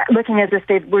if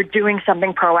they were doing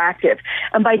something proactive.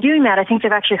 And by doing that, I think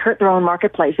they've actually hurt their own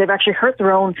marketplace. They've actually hurt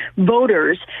their own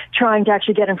voters, trying to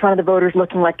actually get in front of the voters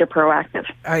looking like they're proactive.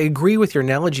 I agree with your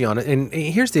analogy on it. And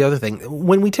here's the other thing.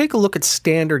 When we take a look at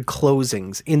standard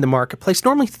closings in the marketplace,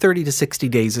 normally 30 to 60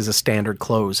 days is a standard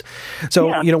close.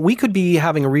 So, we could be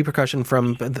having a repercussion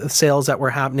from the sales that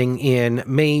were happening in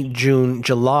May, June,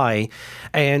 July,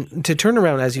 and to turn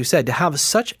around, as you said, to have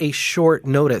such a short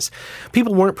notice.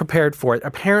 People weren't prepared for it.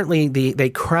 Apparently, they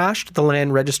crashed the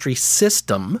land registry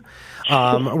system,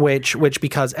 which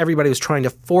because everybody was trying to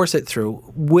force it through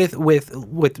with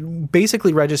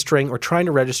basically registering or trying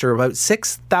to register about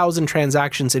 6,000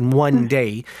 transactions in one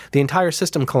day. The entire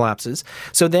system collapses.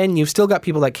 So then you've still got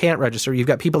people that can't register. You've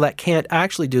got people that can't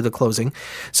actually do the closing.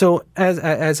 So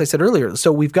as I said earlier,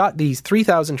 so we've got these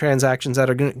 3,000 transactions that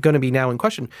are going to be now in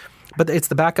question. But it's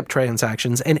the backup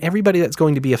transactions and everybody that's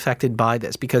going to be affected by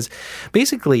this, because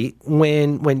basically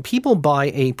when people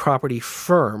buy a property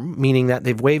firm, meaning that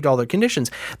they've waived all their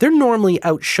conditions, they're normally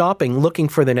out shopping looking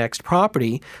for the next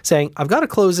property, saying, I've got a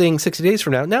closing 60 days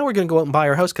from now. Now we're going to go out and buy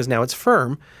our house because now it's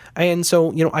firm. And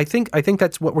so, I think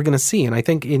that's what we're going to see. And I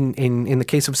think in the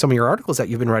case of some of your articles that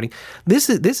you've been writing, this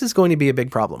is going to be a big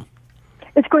problem.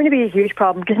 It's going to be a huge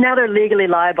problem because now they're legally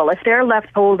liable. If they're left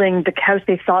holding the house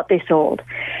they thought they sold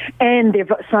and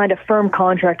they've signed a firm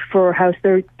contract for a house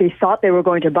they thought they were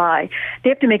going to buy, they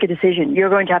have to make a decision. You're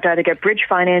going to have to either get bridge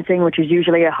financing, which is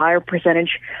usually a higher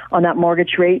percentage on that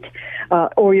mortgage rate,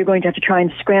 or you're going to have to try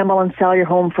and scramble and sell your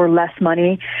home for less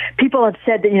money. People have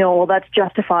said that, that's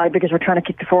justified because we're trying to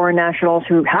kick the foreign nationals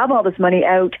who have all this money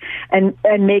out and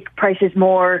make prices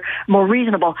more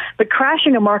reasonable. But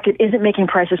crashing a market isn't making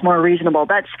prices more reasonable.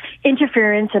 That's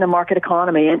interference in a market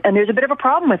economy, and there's a bit of a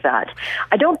problem with that.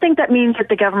 I don't think that means that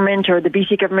the government or the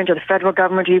BC government or the federal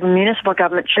government or even municipal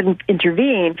government shouldn't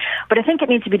intervene, but I think it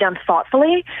needs to be done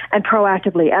thoughtfully and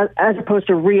proactively as opposed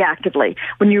to reactively.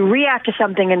 When you react to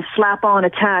something and slap on a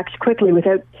tax quickly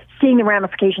without seeing the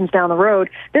ramifications down the road,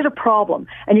 there's a problem,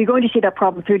 and you're going to see that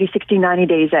problem 30, 60, 90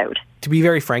 days out. To be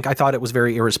very frank, I thought it was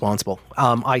very irresponsible.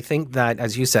 I think that,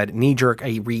 as you said, knee-jerk,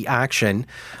 a reaction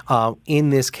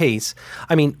in this case.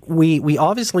 I mean, we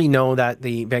obviously know that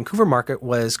the Vancouver market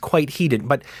was quite heated,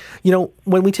 but,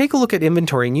 when we take a look at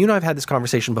inventory, and you and I have had this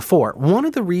conversation before, one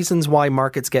of the reasons why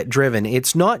markets get driven,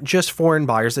 it's not just foreign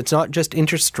buyers, it's not just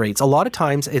interest rates. A lot of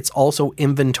times, it's also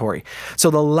inventory.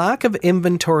 So the lack of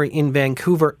inventory in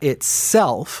Vancouver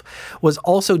itself was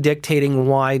also dictating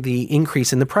why the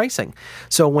increase in the pricing.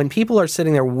 So when people are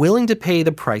sitting there willing to pay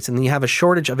the price and you have a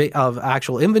shortage of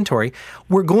actual inventory,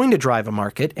 we're going to drive a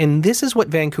market. And this is what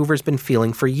Vancouver's been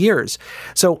feeling for years.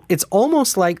 So it's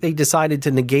almost like they decided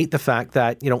to negate the fact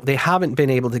that, they haven't been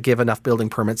able to give enough building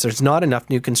permits. There's not enough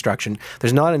new construction.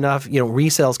 There's not enough,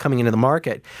 resales coming into the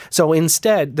market. So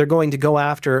instead, they're going to go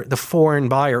after the foreign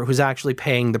buyer who's actually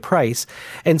paying the price.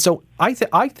 And so I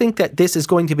think that this is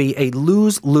going to be a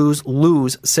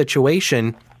lose-lose-lose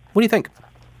situation. What do you think?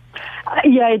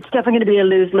 Yeah, it's definitely going to be a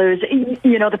lose-lose.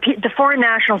 The foreign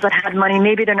nationals that had money,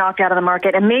 maybe they're knocked out of the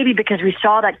market, and maybe because we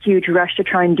saw that huge rush to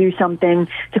try and do something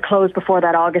to close before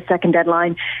that August 2nd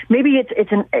deadline, maybe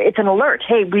it's an alert.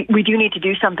 Hey, we do need to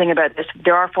do something about this.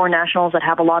 There are foreign nationals that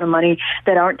have a lot of money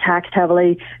that aren't taxed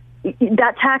heavily.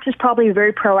 That tax is probably a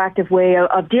very proactive way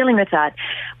of dealing with that.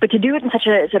 But to do it in such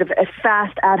a sort of a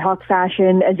fast, ad hoc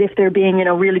fashion, as if they're being,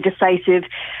 really decisive,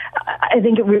 I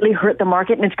think it really hurt the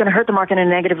market, and it's going to hurt the market in a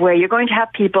negative way. You're going to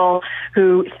have people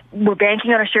who were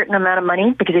banking on a certain amount of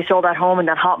money because they sold that home in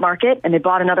that hot market and they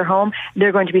bought another home.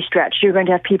 They're going to be stretched. You're going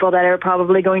to have people that are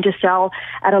probably going to sell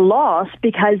at a loss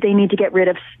because they need to get rid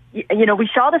of we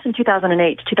saw this in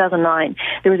 2008, 2009.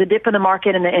 There was a dip in the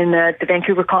market in the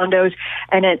Vancouver condos,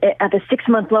 and at the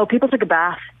 6-month low, people took a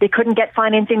bath. They couldn't get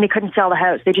financing. They couldn't sell the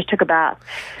house. They just took a bath.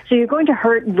 So you're going to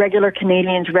hurt regular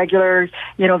Canadians, regular,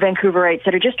 Vancouverites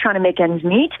that are just trying to make ends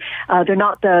meet. They're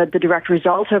not the direct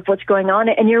result of what's going on.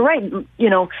 And you're right,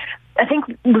 I think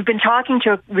we've been talking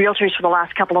to realtors for the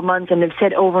last couple of months, and they've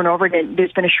said over and over again,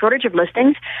 there's been a shortage of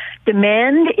listings.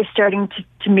 Demand is starting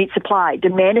to meet supply.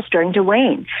 Demand is starting to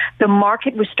wane. The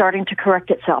market was starting to correct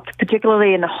itself,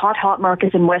 particularly in the hot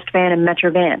markets in West Van and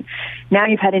Metro Van. Now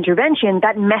you've had intervention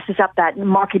that messes up that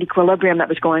market equilibrium that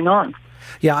was going on.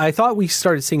 Yeah, I thought we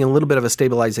started seeing a little bit of a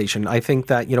stabilization. I think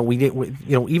that, we did,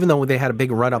 even though they had a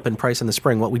big run up in price in the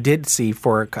spring, what we did see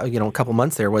for, a couple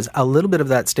months there was a little bit of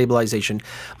that stabilization.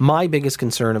 My biggest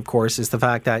concern, of course, is the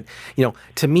fact that,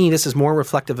 to me, this is more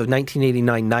reflective of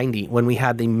 1989-90 when we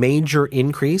had the major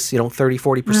increase,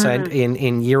 30-40%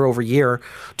 in year over year,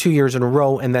 2 years in a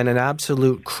row, and then an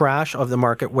absolute crash of the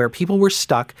market where people were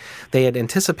stuck. They had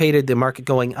anticipated the market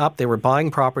going up. They were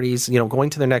buying properties, going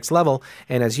to their next level.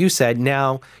 And as you said, now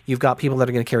you've got people that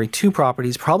are going to carry 2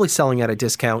 properties, probably selling at a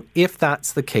discount, if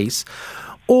that's the case.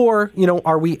 Or,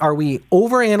 are we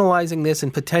overanalyzing this,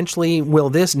 and potentially will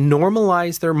this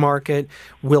normalize their market?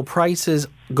 Will prices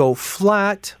go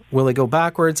flat? Will they go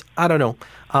backwards? I don't know.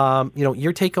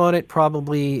 Your take on it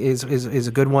probably is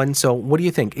a good one. So what do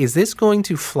you think? Is this going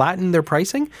to flatten their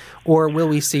pricing, or will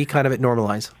we see kind of it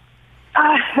normalize?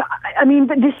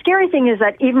 But the scary thing is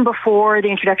that even before the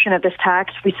introduction of this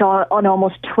tax, we saw an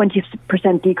almost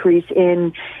 20% decrease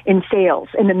in sales,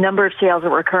 in the number of sales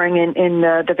that were occurring in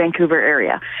the Vancouver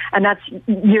area. And that's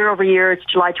year over year. It's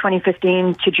July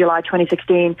 2015 to July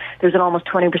 2016. There's an almost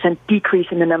 20%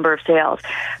 decrease in the number of sales.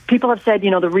 People have said,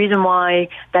 the reason why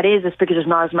that is because there's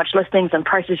not as much listings and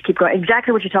prices keep going.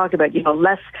 Exactly what you talked about.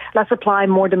 Less supply,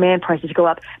 more demand, prices go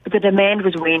up. But the demand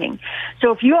was waning.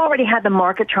 So if you already had the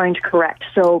market trying to correct,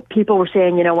 so people were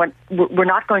saying, we're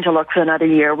not going to look for another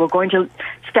year. We're going to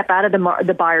step out of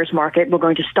the buyer's market. We're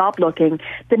going to stop looking.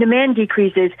 The demand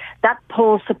decreases. That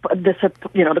pulls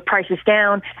the prices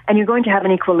down, and you're going to have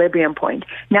an equilibrium point.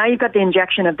 Now you've got the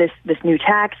injection of this new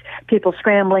tax. People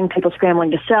scrambling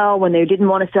to sell when they didn't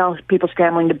want to sell. People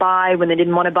scrambling to buy when they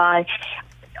didn't want to buy.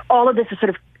 All of this is sort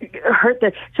of hurt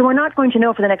that. So we're not going to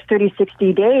know for the next 30,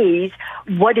 60 days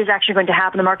what is actually going to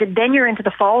happen in the market. Then you're into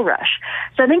the fall rush.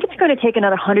 So I think it's going to take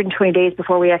another 120 days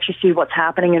before we actually see what's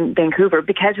happening in Vancouver,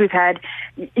 because we've had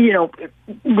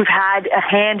a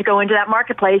hand go into that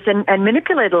marketplace and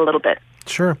manipulate it a little bit.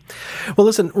 Sure. Well,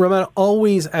 listen, Ramona,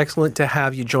 always excellent to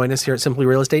have you join us here at Simply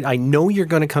Real Estate. I know you're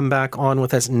going to come back on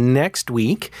with us next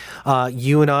week.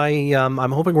 You and I,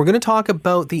 I'm hoping we're going to talk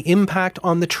about the impact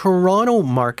on the Toronto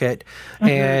market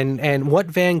and what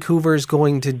Vancouver's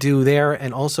going to do there.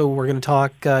 And also we're going to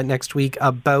talk next week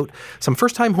about some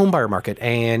first-time homebuyer market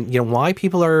and, why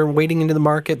people are waiting into the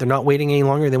market. They're not waiting any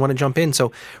longer. They want to jump in.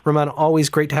 So, Ramona, always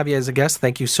great to have you as a guest.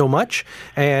 Thank you so much.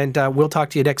 And we'll talk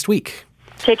to you next week.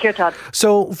 Take care, Todd.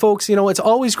 So, folks, it's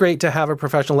always great to have a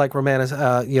professional like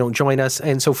Romana, join us.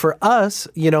 And so for us,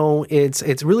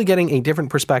 it's really getting a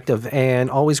different perspective and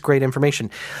always great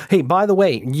information. Hey, by the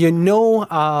way,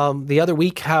 the other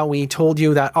week how we told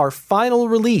you that our final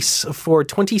release for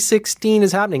 2016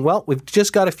 is happening. Well, we've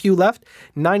just got a few left.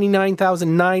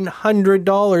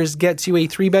 $99,900 gets you a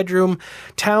 3-bedroom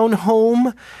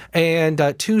townhome and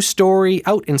a 2-story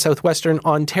out in southwestern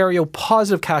Ontario.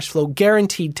 Positive cash flow,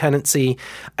 guaranteed tenancy.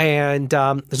 And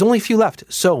there's only a few left.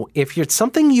 So if it's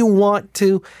something you want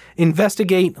to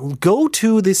investigate, go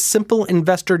to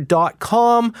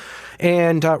thesimpleinvestor.com.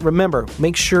 And remember,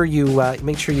 make sure you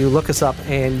look us up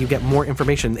and you get more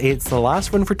information. It's the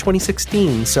last one for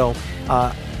 2016. So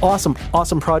awesome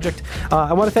project.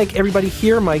 I want to thank everybody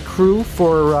here, my crew,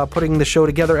 for putting the show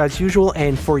together as usual,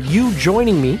 and for you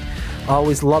joining me. I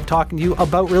always love talking to you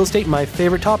about real estate, my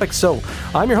favorite topic. So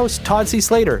I'm your host, Todd C.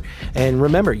 Slater. And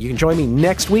remember, you can join me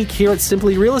next week here at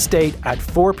Simply Real Estate at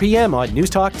 4 p.m. on News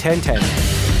Talk 1010.